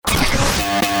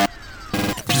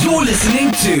You're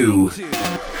listening to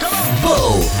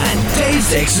Bull and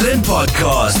Dave's Excellent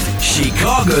Podcast,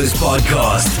 Chicago's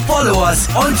podcast. Follow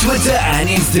us on Twitter and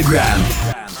Instagram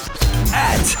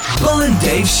at Bull and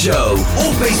Dave Show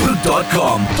or Facebook.com/The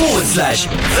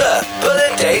Bull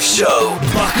and Dave Show.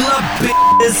 Buckle up,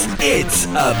 bitches. It's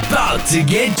about to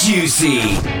get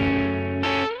juicy.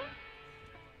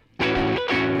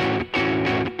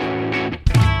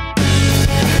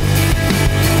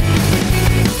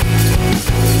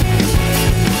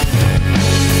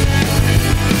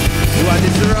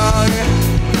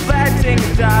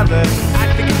 $1, I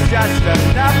think it's just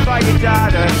enough for your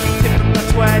daughter. Tip from the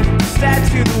 20, stand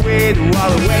to the wind while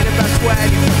the wait about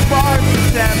 20 for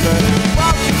September.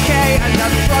 Won't you K,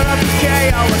 another front of the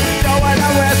K. I want to know what I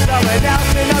wear, someone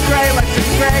else in a gray. Like the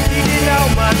gray, you didn't know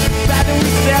much. Rather we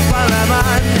step on a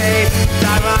Monday,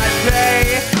 time I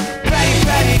pay.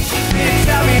 Betty, didn't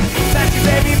tell me that you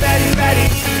baby, Betty,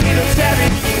 little Terry.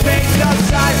 Made some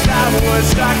signs that would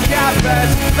start campus,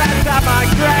 that's on my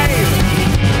grave.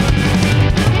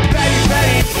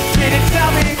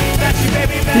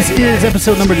 This is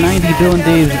episode number 90, Bill and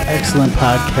Dave's Excellent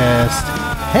Podcast.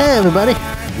 Hey, everybody.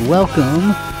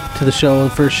 Welcome to the show, the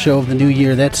first show of the new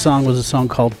year. That song was a song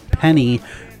called Penny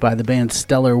by the band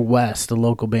Stellar West, a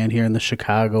local band here in the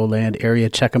Chicagoland area.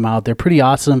 Check them out. They're pretty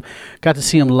awesome. Got to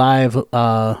see them live,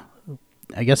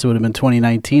 I guess it would have been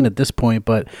 2019 at this point,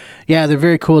 but yeah, they're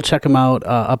very cool. Check them out.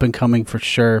 Up and coming for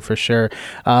sure.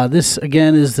 This,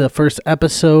 again, is the first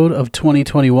episode of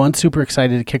 2021. Super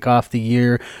excited to kick off the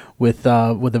year with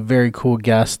a very cool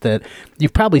guest that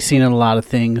you've probably seen in a lot of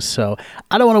things, so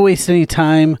I don't want to waste any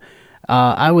time.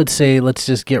 I would say let's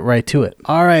just get right to it.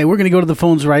 All right, we're going to go to the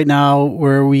phones right now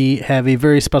where we have a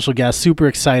very special guest. Super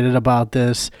excited about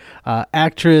this.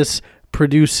 Actress,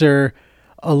 producer,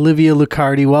 Olivia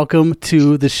Luccardi, welcome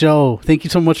to the show. Thank you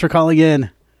so much for calling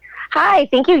in. Hi,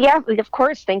 thank you. Yeah, of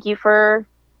course. Thank you for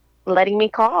letting me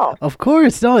call. Of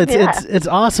course. No, it's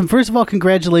awesome. First of all,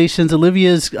 congratulations.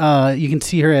 Olivia's, you can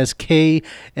see her as Kay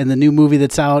in the new movie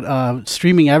that's out,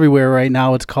 streaming everywhere right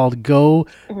now. It's called Go,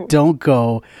 Don't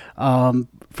Go.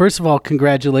 First of all,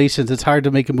 congratulations. It's hard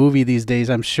to make a movie these days,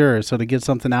 I'm sure. So to get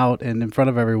something out and in front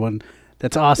of everyone,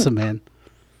 that's awesome, man.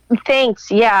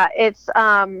 Thanks. Yeah, it's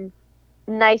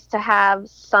nice to have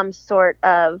some sort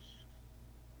of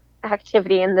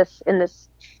activity in this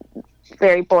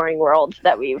very boring world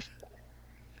that we've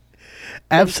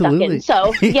absolutely.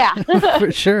 So yeah,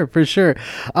 for sure.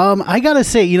 I gotta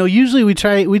say, usually we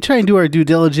try and do our due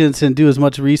diligence and do as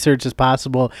much research as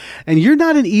possible. And you're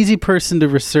not an easy person to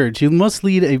research. You must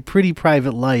lead a pretty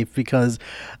private life because,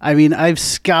 I mean, I've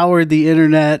scoured the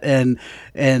internet and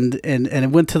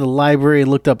went to the library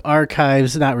and looked up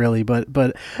archives. Not really, but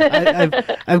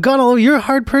I've gone all over. You're a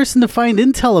hard person to find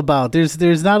intel about.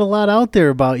 There's not a lot out there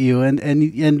about you,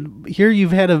 and here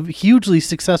you've had a hugely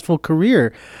successful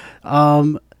career.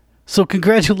 So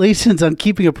congratulations on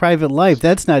keeping a private life.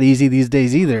 That's not easy these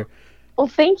days either. Well,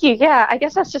 thank you. Yeah, I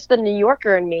guess that's just the New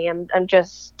Yorker in me. I'm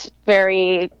just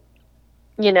very,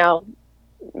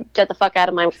 get the fuck out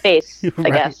of my face, I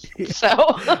guess.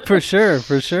 So for sure.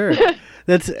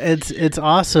 It's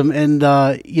awesome. And,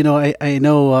 I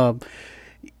know,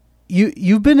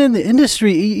 you've been in the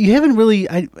industry. You haven't really,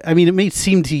 I mean, it may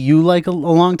seem to you like a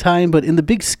long time, but in the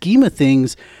big scheme of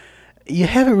things, you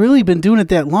haven't really been doing it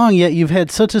that long, yet you've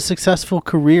had such a successful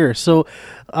career. So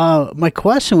my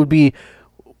question would be,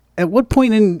 at what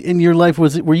point in your life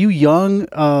were you young,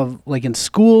 like in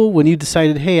school, when you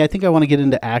decided, hey, I think I want to get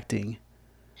into acting?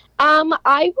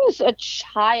 I was a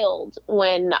child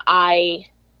when I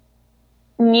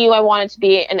knew I wanted to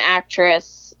be an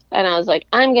actress, and I was like,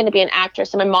 I'm going to be an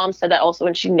actress. And my mom said that also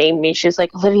when she named me. She was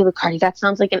like, Olivia Luccardi, that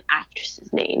sounds like an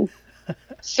actress's name.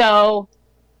 So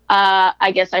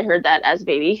I guess I heard that as a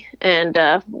baby and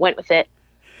went with it.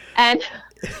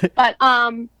 But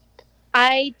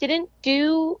I didn't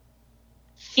do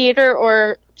theater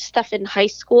or stuff in high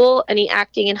school, any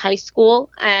acting in high school.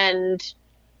 And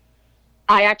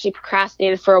I actually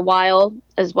procrastinated for a while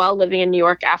as well, living in New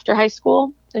York after high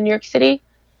school in New York City.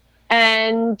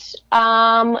 And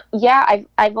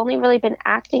I've only really been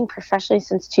acting professionally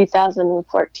since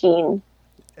 2014.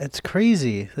 That's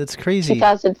crazy.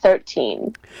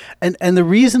 2013. And the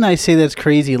reason I say that's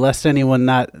crazy, lest anyone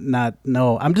not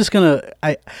know, I'm just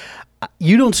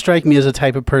you don't strike me as a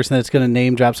type of person that's going to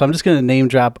name drop. So I'm just going to name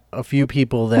drop a few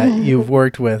people that you've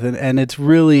worked with. And it's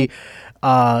really,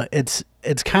 it's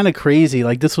kind of crazy.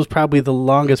 Like, this was probably the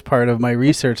longest part of my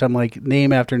research. I'm like,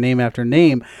 name after name after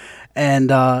name.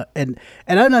 And I'm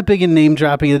not big in name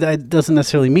dropping. It doesn't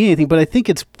necessarily mean anything, but I think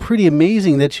it's pretty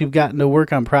amazing that you've gotten to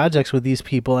work on projects with these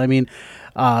people. I mean,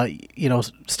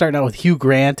 starting out with Hugh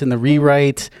Grant and the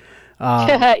rewrite.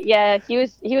 Yeah, he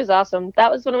was awesome.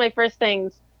 That was one of my first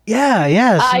things.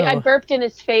 Yeah. I burped in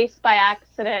his face by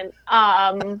accident.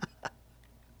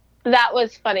 That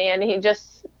was funny, and he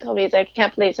just told me, he's like, I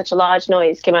can't believe such a large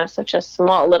noise came out of such a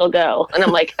small little girl. And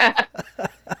I'm like,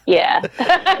 yeah.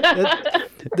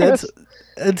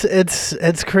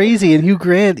 It's crazy. And Hugh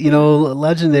Grant,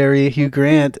 legendary Hugh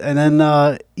Grant. And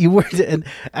then you worked, and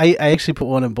I actually put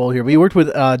one in bold here, but you worked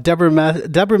with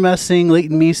Deborah Messing,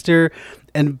 Leighton Meester,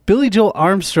 and Billy Joel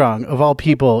Armstrong, of all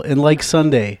people, in Like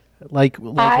Sunday, like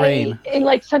Rain. In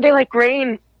Like Sunday, Like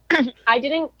Rain. I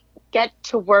didn't get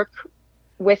to work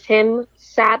with him,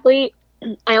 sadly.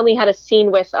 I only had a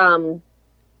scene with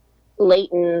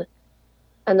Leighton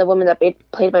and the woman that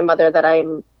played my mother that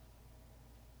I'm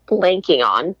blanking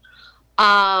on.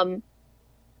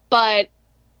 But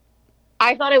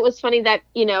I thought it was funny that,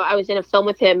 I was in a film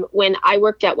with him when I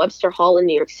worked at Webster Hall in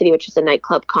New York City, which is a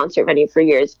nightclub concert venue for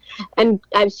years. And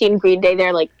I've seen Green Day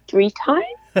there like 3 times.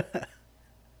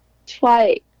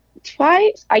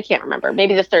 Twice. I can't remember.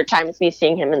 Maybe the 3rd time is me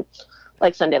seeing him in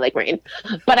Like Sunday, Like Rain.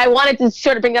 But I wanted to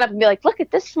sort of bring that up and be like, look at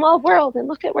this small world and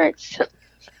look at where it's,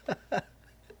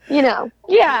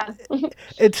 yeah.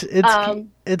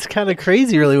 It's kind of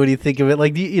crazy, really, when you think of it.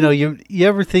 Like, you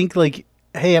ever think like,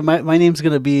 hey, my name's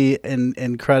gonna be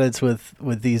in credits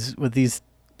with these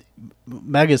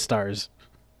megastars?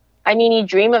 I mean, you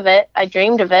dream of it. I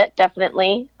dreamed of it,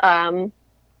 definitely.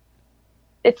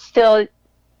 It's still,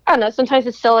 I don't know. Sometimes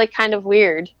it's still like kind of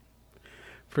weird.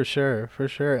 For sure.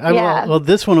 Yeah. Well,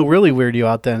 this one will really weird you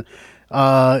out then.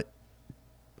 How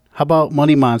about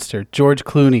Money Monster? George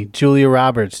Clooney, Julia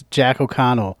Roberts, Jack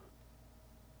O'Connell.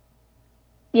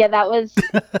 Yeah, that was...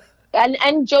 and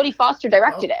Jodie Foster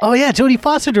directed it. Oh, yeah, Jodie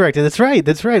Foster directed. That's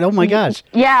right. Oh, my gosh.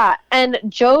 Yeah, and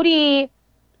Jodie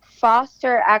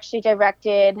Foster actually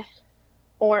directed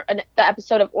the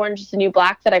episode of Orange is the New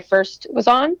Black that I first was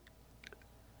on.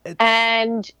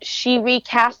 And she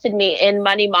recasted me in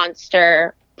Money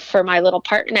Monster for my little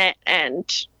part in it. And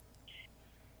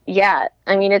yeah,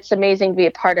 I mean, it's amazing to be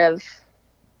a part of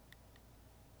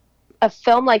a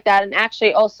film like that. And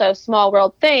actually also Small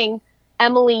World Thing,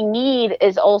 Emily Mead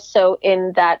is also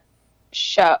in that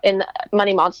show, in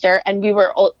Money Monster. And we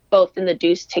were both in The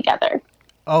Deuce together.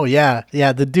 Oh, yeah.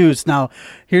 Yeah, The Deuce. Now,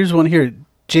 here's one here.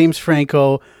 James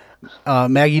Franco,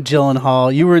 Maggie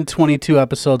Gyllenhaal. You were in 22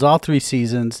 episodes, all 3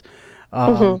 seasons.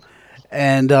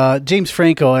 And James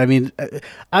Franco, I mean,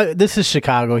 this is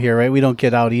Chicago here, right? We don't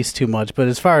get out east too much. But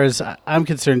as far as I'm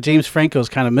concerned, James Franco's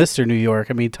kind of Mr. New York.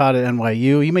 I mean, he taught at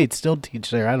NYU. He may still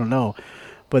teach there. I don't know.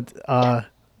 But I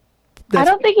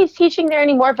don't think he's teaching there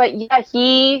anymore. But yeah,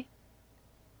 he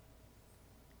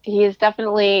is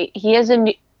definitely,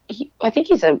 I think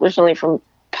he's originally from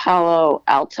Palo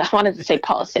Alto. I wanted to say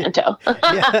Palo Santo.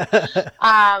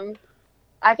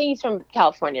 I think he's from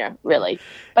California, really.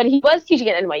 But he was teaching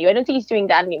at NYU. I don't think he's doing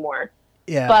that anymore.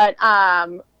 Yeah. But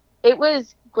it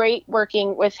was great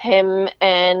working with him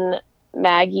and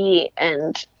Maggie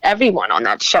and everyone on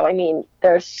that show. I mean,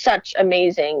 they're such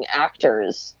amazing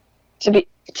actors. To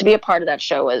be a part of that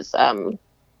show was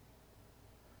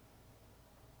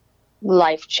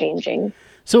life-changing.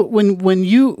 So when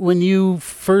you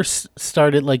first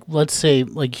started, like, let's say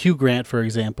like Hugh Grant, for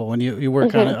example, when you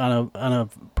work on a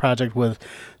project with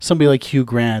somebody like Hugh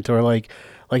Grant or like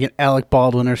an Alec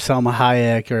Baldwin or Salma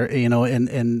Hayek or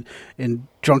in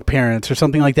Drunk Parents or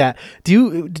something like that,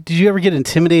 did you ever get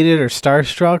intimidated or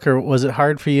starstruck, or was it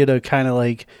hard for you to kind of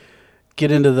like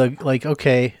get into the like,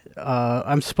 okay,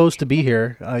 I'm supposed to be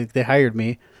here, they hired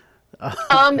me?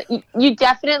 I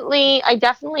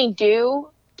definitely do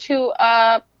to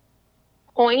a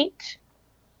point,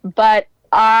 but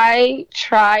I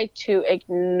try to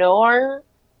ignore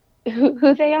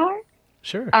who they are.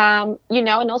 Sure. And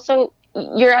also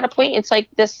you're at a point, it's like,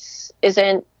 this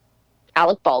isn't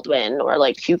Alec Baldwin or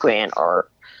like Hugh Grant or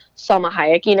Salma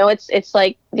Hayek. It's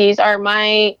like, these are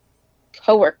my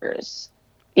coworkers.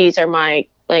 These are my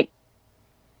like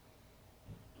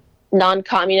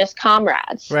non-communist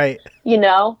comrades. Right.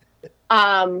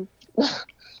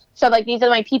 So like, these are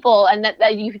my people, and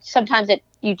that you sometimes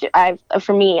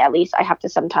for me at least, I have to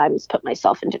sometimes put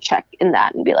myself into check in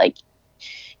that and be like,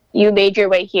 you made your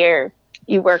way here,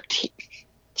 you worked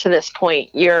to this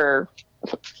point, you're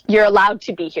allowed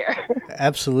to be here.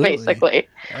 Absolutely. Basically.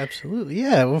 Absolutely.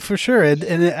 Yeah, well, for sure.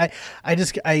 And I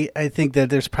think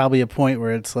that there's probably a point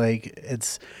where it's like,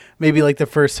 it's maybe like the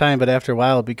first time, but after a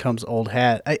while it becomes old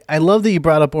hat. I love that you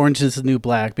brought up Orange is the New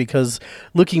Black, because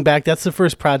looking back, that's the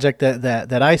first project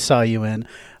that I saw you in.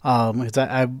 Because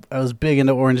I was big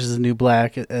into Orange is the New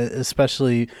Black,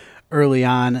 especially early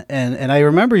on, and I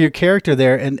remember your character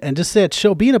there, and just that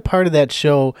show, being a part of that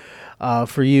show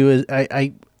for you is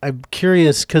I'm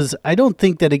curious because I don't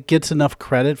think that it gets enough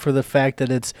credit for the fact that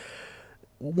it's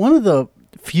one of the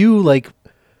few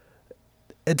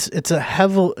it's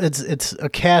a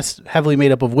cast heavily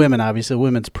made up of women, obviously a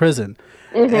women's prison,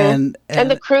 and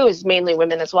the crew is mainly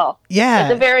women as well. Yeah,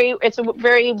 it's a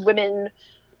very women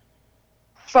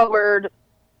forward.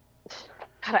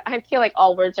 God, I feel like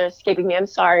all words are escaping me. I'm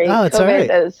sorry. Oh, it's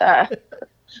COVID all right.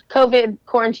 COVID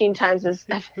quarantine times has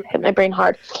hit my brain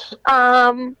hard.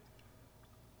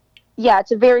 Yeah,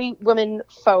 it's a very women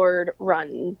forward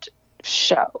run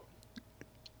show,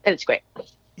 and it's great.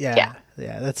 Yeah.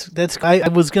 That's. I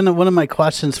was gonna. One of my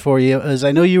questions for you is,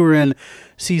 I know you were in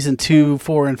season 2,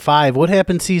 4, and 5. What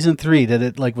happened season 3? Did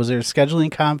it was there a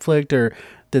scheduling conflict, or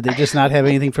did they just not have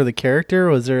anything for the character?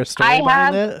 Was there a story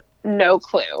behind that? No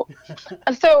clue.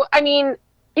 So I mean,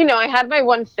 I had my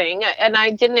one thing, and I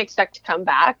didn't expect to come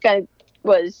back. I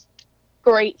was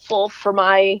grateful for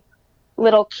my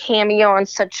little cameo on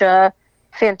such a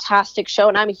fantastic show,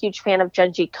 and I'm a huge fan of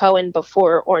Jenji Cohen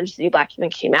before Orange is the New Black even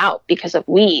came out because of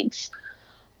Weeds.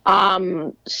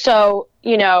 So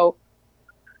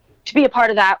to be a part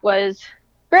of that was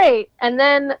great. And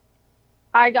then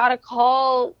I got a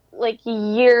call like a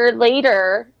year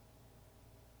later,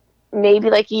 maybe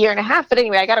like a year and a half, but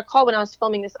anyway, I got a call when I was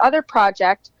filming this other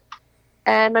project,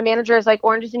 and my manager is like,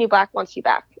 Orange is the New Black wants you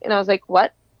back. And I was like,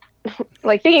 what?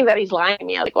 Like thinking that he's lying to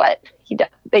me. I was like, what?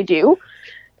 They do?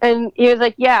 And he was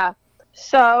like, yeah.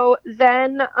 So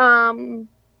then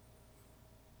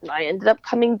I ended up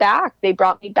coming back. They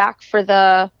brought me back for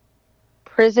the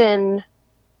prison.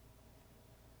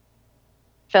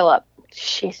 Philip.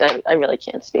 Jeez, I really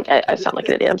can't speak. I sound like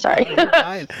an idiot. I'm sorry.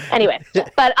 Anyway,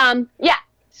 but yeah.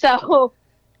 So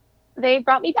they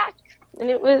brought me back, and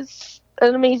it was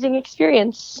an amazing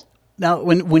experience. Now,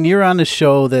 when you're on a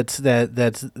show that's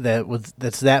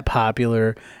that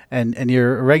popular, and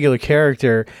you're a regular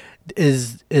character,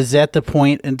 is that the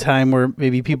point in time where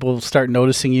maybe people start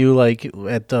noticing you, like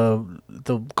at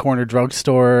the corner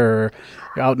drugstore or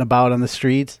out and about on the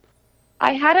streets?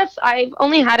 I've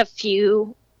only had a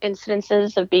few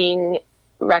incidences of being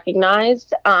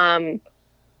recognized,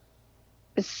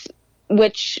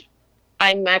 which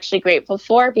I'm actually grateful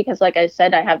for, because like I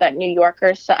said, I have that New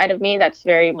Yorker side of me that's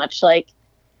very much like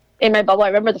in my bubble. I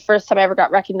remember the first time I ever got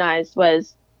recognized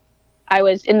was I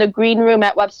was in the green room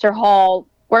at Webster Hall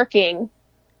working,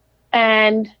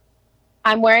 and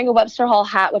I'm wearing a Webster Hall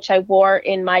hat, which I wore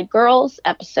in my Girls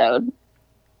episode,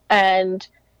 and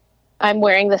I'm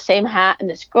wearing the same hat, and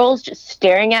this girl's just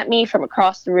staring at me from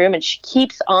across the room, and she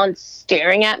keeps on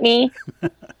staring at me.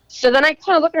 So then I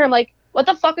kind of look at her, I'm like, what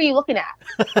the fuck are you looking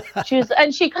at?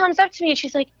 She comes up to me and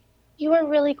she's like, you were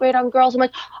really great on Girls. I'm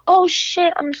like, oh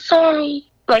shit, I'm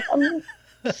sorry. Like, I'm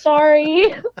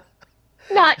sorry.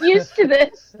 Not used to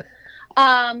this.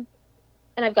 And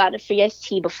I've gotten a free iced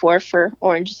tea before for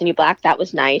Orange is the New Black. That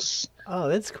was nice. Oh,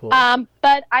 that's cool.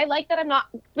 But I like that I'm not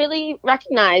really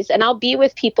recognized, and I'll be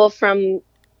with people from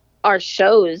our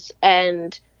shows,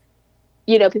 and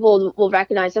people will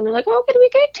recognize them. They're like, oh, can we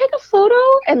take a photo?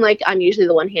 And like, I'm usually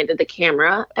the one handed the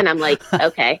camera, and I'm like,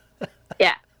 okay,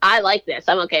 yeah, I like this.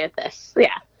 I'm okay with this.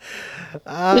 Yeah.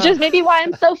 Which is maybe why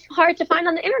I'm so hard to find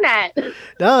on the internet.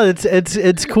 No,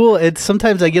 it's cool. It's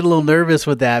sometimes I get a little nervous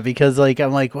with that, because like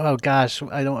I'm like, oh gosh,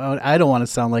 I don't want to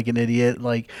sound like an idiot.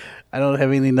 Like, I don't have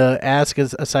anything to ask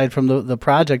aside from the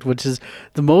project, which is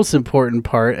the most important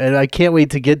part, and I can't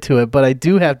wait to get to it. But I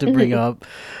do have to bring up,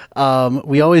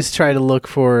 we always try to look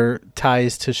for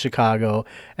ties to Chicago,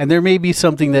 and there may be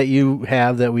something that you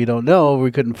have that we don't know,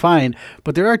 we couldn't find,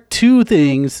 but there are two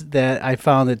things that I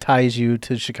found that ties you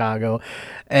to Chicago.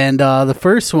 And the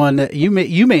first one that you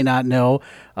may not know,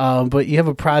 but you have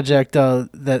a project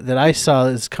that I saw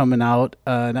is coming out,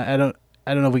 and I don't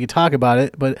know if we could talk about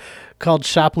it, but called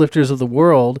Shoplifters of the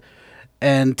World.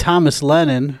 And Thomas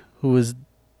Lennon, who was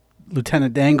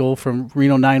Lieutenant Dangle from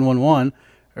Reno 911,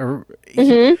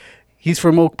 he's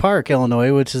from Oak Park,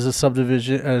 Illinois, which is a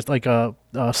subdivision, like a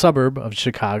suburb of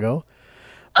Chicago.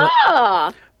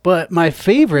 But my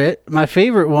favorite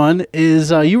one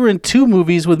is you were in 2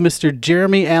 movies with Mr.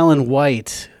 Jeremy Allen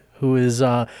White, who is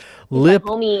Lip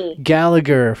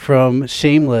Gallagher from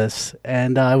Shameless.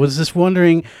 And I was just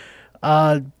wondering,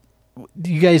 are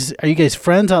you guys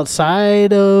friends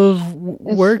outside of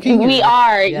working? We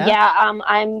are.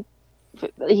 Yeah.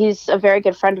 He's a very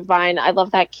good friend of mine. I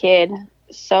love that kid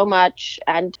so much,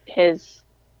 and his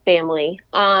family.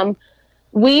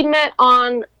 We met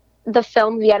on the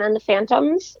film Vienna and the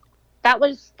Phantoms.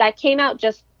 That came out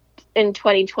just in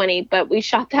 2020, but we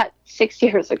shot that 6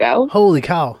 years ago. Holy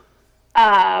cow.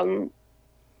 And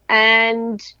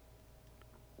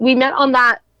we met on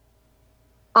that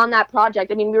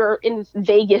project. I mean, we were in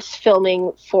Vegas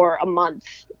filming for a month,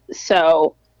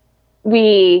 so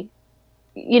we,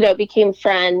 became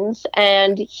friends.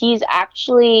 And he's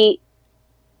actually,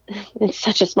 it's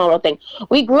such a small little thing.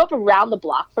 We grew up around the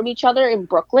block from each other in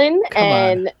Brooklyn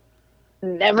and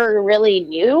never really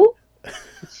knew.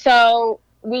 So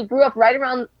we grew up right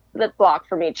around the block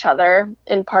from each other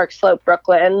in Park Slope,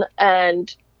 Brooklyn,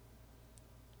 and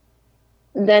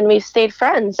then we stayed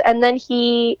friends. And then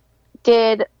he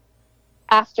did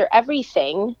After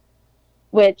Everything,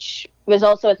 which was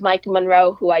also with Mike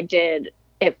Monroe, who I did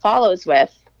It Follows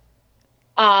with.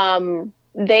 I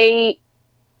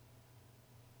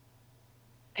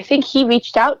think he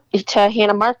reached out to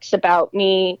Hannah Marks about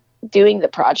me doing the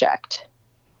project.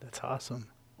 That's awesome.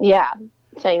 Yeah,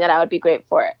 saying that I would be great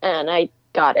for it. And I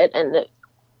got it, and it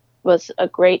was a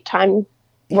great time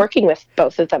working with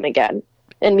both of them again.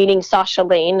 And meeting Sasha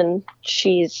Lane, and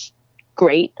she's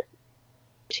great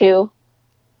too.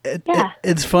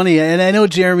 It's funny, and I know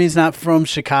Jeremy's not from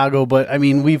Chicago, but I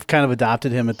mean, we've kind of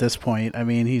adopted him at this point. I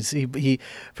mean, he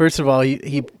first of all,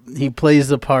 he plays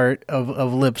the part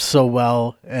of Lips so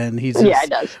well, and he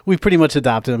does. We've pretty much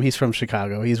adopted him. He's from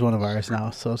Chicago. He's one of ours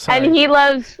now. So sorry. And he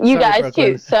loves you guys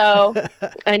Brooklyn. Too. So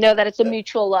I know that it's a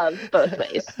mutual love both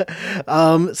ways.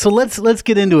 So let's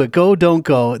get into it. Go, Don't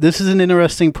Go. This is an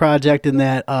interesting project in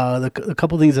that a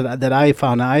couple things that I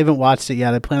found. I haven't watched it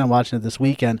yet. I plan on watching it this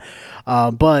weekend,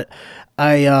 but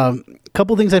a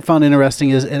couple things I found interesting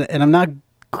is, and I'm not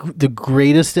the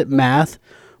greatest at math,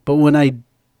 but when I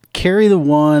carry the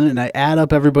one and I add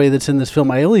up everybody that's in this film,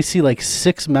 I only see like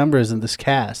 6 members in this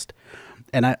cast.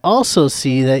 And I also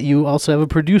see that you also have a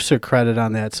producer credit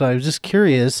on that. So I was just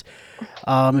curious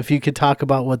if you could talk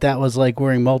about what that was like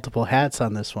wearing multiple hats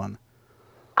on this one.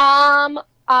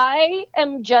 I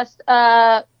am just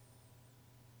a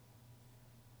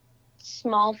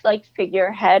small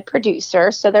figurehead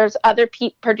producer. So there's other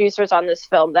producers on this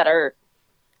film that are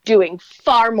doing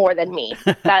far more than me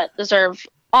that deserve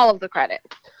all of the credit.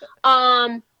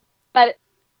 But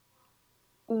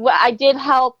I did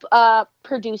help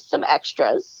produce some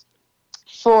extras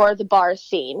for the bar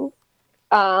scene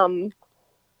when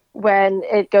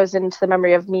it goes into the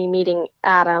memory of me meeting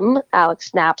Adam,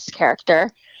 Alex Knapp's character.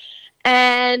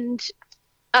 And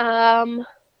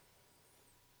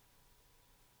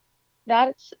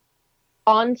that's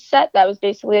on set. That was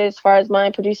basically as far as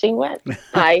my producing went.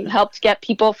 I helped get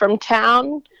people from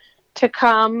town to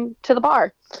come to the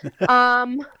bar.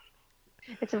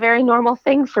 It's a very normal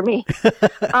thing for me.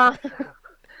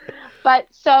 But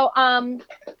so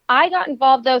I got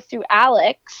involved though through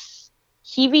Alex.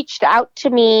 He reached out to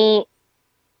me.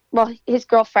 Well, his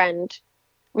girlfriend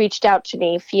reached out to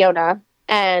me, Fiona,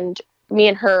 and me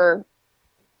and her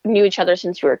knew each other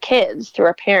since we were kids through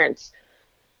our parents.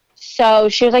 So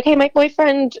she was like, "Hey, my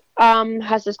boyfriend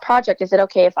has this project. Is it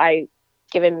okay if I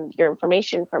give him your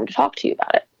information for him to talk to you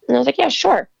about it?" And I was like, "Yeah,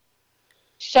 sure."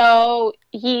 So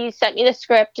he sent me the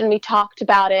script and we talked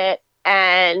about it,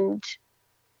 and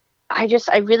I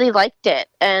really liked it.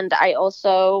 And I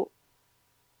also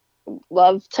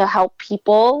love to help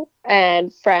people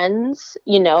and friends.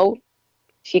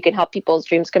 If you can help people's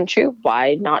dreams come true,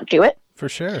 why not do it? For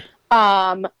sure.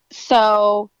 And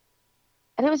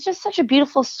it was just such a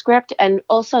beautiful script, and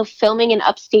also filming in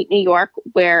upstate New York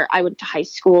where I went to high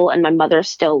school and my mother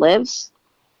still lives.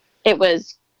 It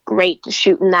was great to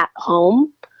shoot in that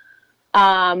home.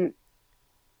 And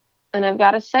I've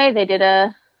got to say, they did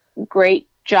a great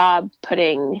job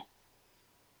putting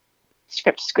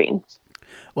script to screen.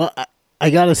 Well, I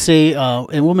got to say,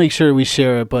 and we'll make sure we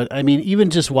share it, but I mean, even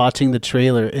just watching the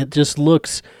trailer, it just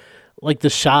looks like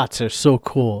the shots are so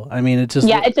cool. I mean, it's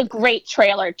a great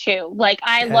trailer too.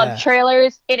 I love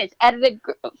trailers. It is edited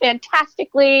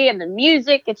fantastically, and the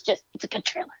music, it's a good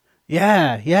trailer.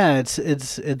 Yeah,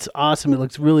 it's awesome. It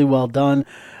looks really well done.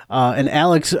 And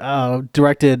Alex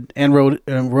directed and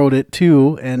wrote it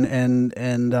too, and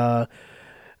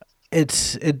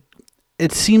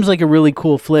it seems like a really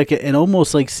cool flick. It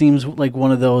almost seems like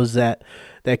one of those that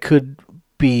could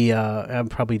be. I'm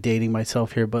probably dating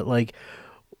myself here, but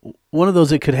one of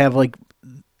those that could have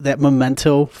that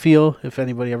Memento feel. If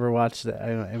anybody ever watched that,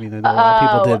 I mean, I know a lot of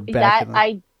people did back.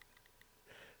 I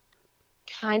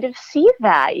kind of see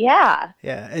that, yeah.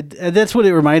 Yeah, and that's what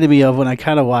it reminded me of when I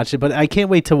kind of watched it. But I can't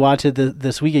wait to watch it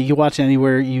this weekend. You watch it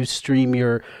anywhere you stream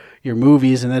your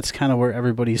movies, and that's kind of where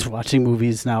everybody's watching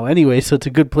movies now anyway. So it's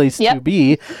a good place to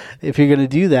be if you're going to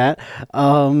do that.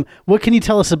 What can you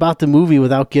tell us about the movie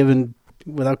without giving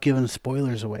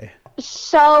spoilers away?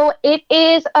 So it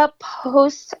is a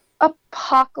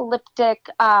post-apocalyptic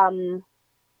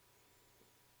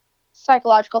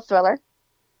psychological thriller.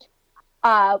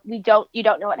 You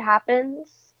don't know what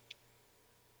happens,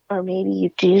 or maybe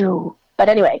you do. But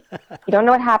anyway, you don't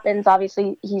know what happens.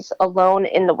 Obviously, he's alone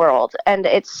in the world, and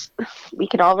we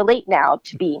can all relate now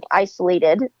to being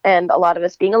isolated, and a lot of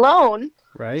us being alone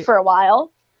for a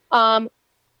while.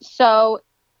 So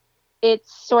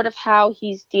it's sort of how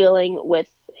he's dealing with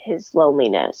his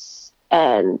loneliness,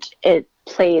 and it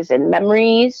plays in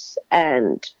memories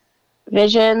and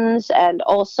visions, and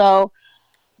also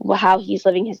how he's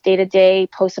living his day-to-day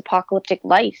post-apocalyptic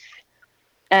life.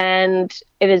 And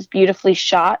it is beautifully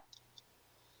shot.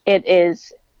 It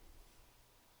is,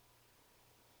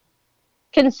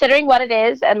 considering what it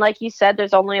is, and like you said,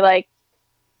 there's only like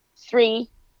 3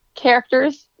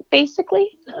 characters,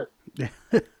 basically.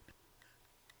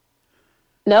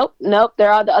 Nope,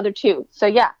 there are the other 2. So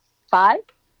yeah, 5?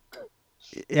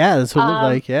 Yeah, that's what it looked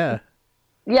like, yeah.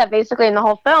 Yeah, basically in the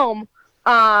whole film.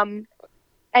 And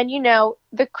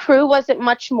the crew wasn't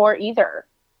much more either.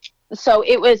 So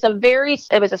it was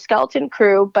a skeleton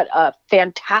crew, but a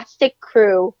fantastic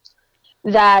crew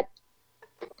that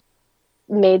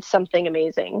made something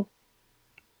amazing.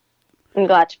 I'm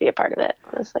glad to be a part of it,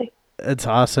 honestly. It's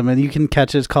awesome, and you can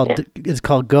catch it. It's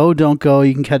called Go Don't Go.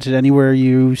 You can catch it anywhere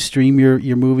you stream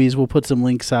your movies. We'll put some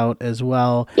links out as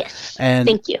well. Yes, and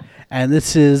thank you. And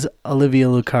this is Olivia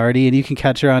Luccardi, and you can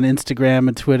catch her on Instagram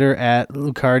and Twitter at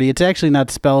Luccardi. It's actually not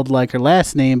spelled like her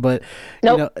last name, but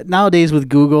nowadays with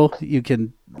Google, you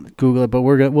can Google it. But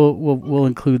we'll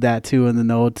include that too in the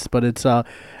notes. But it's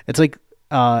like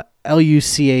Lucchardii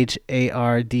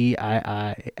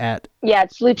at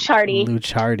it's Luccardi.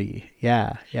 Luccardi,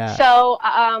 yeah. So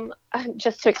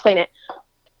just to explain it,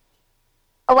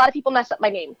 a lot of people mess up my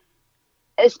name,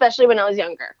 especially when I was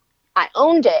younger. I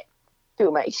owned it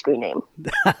through my screen name.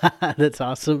 That's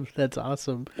awesome.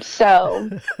 So,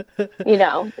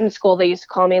 in school they used to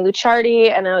call me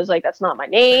Luccardi, and I was like, that's not my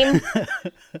name.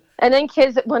 And then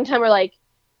kids at one time were like,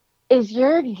 is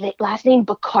your last name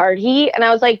Bacardi? And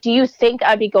I was like, do you think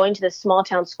I'd be going to this small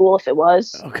town school if it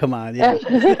was? Oh, come on. Yeah.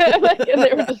 And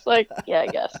they were just like, yeah, I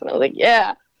guess. And I was like,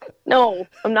 yeah, no,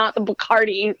 I'm not the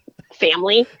Bacardi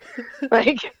family.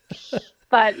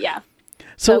 But yeah.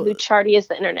 So Luccardi is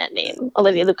the internet name.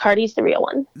 Olivia Luccardi is the real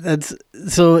one. And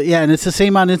it's the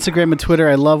same on Instagram and Twitter.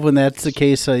 I love when that's the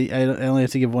case. I only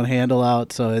have to give one handle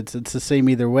out, so it's the same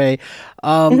either way.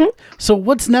 So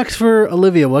what's next for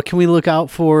Olivia? What can we look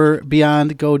out for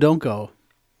beyond Go Don't Go?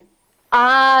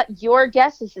 Your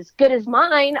guess is as good as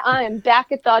mine. I am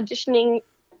back at the auditioning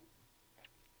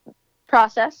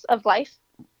process of life,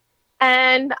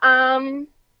 and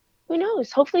who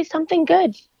knows? Hopefully something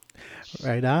good.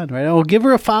 Right on. Well, give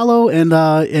her a follow and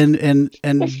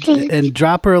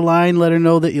drop her a line. Let her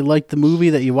know that you liked the movie,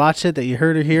 that you watched it, that you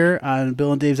heard her here on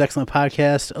Bill and Dave's Excellent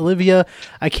Podcast. Olivia,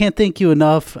 I can't thank you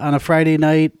enough on a Friday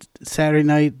night, Saturday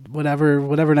night, whatever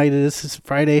night it is. It's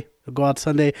Friday. We'll go out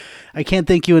Sunday. I can't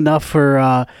thank you enough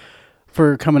for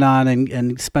coming on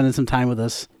and spending some time with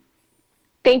us.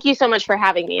 Thank you so much for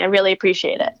having me. I really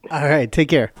appreciate it. All right. Take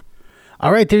care.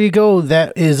 All right, there you go.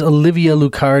 That is Olivia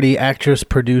Luccardi, actress,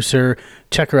 producer.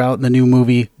 Check her out in the new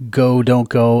movie, Go Don't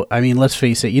Go. I mean, let's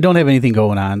face it, you don't have anything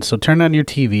going on, so turn on your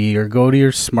TV or go to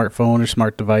your smartphone or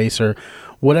smart device or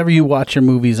whatever you watch your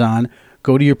movies on.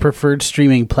 Go to your preferred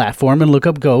streaming platform and look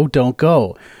up Go Don't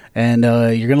Go. And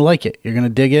you're going to like it. You're going to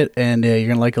dig it, and you're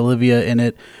going to like Olivia in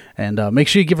it. And make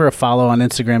sure you give her a follow on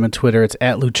Instagram and Twitter. It's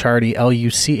at Luccardi,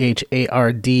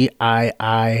 Lucchardii.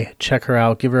 Check her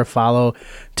out. Give her a follow.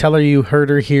 Tell her you heard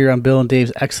her here on Bill and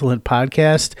Dave's Excellent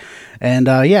Podcast. And,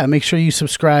 make sure you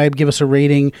subscribe. Give us a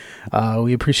rating.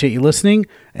 We appreciate you listening.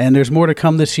 And there's more to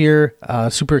come this year.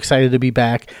 Super excited to be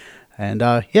back. And,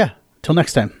 till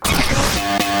next time.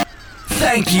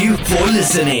 Thank you for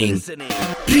listening.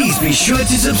 Please be sure to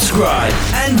subscribe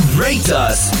and rate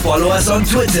us. Follow us on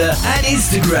Twitter and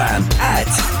Instagram at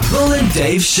Bill and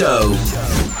Dave Show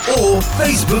or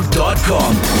Facebook.com/The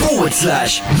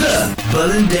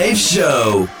Bill and Dave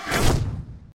Show.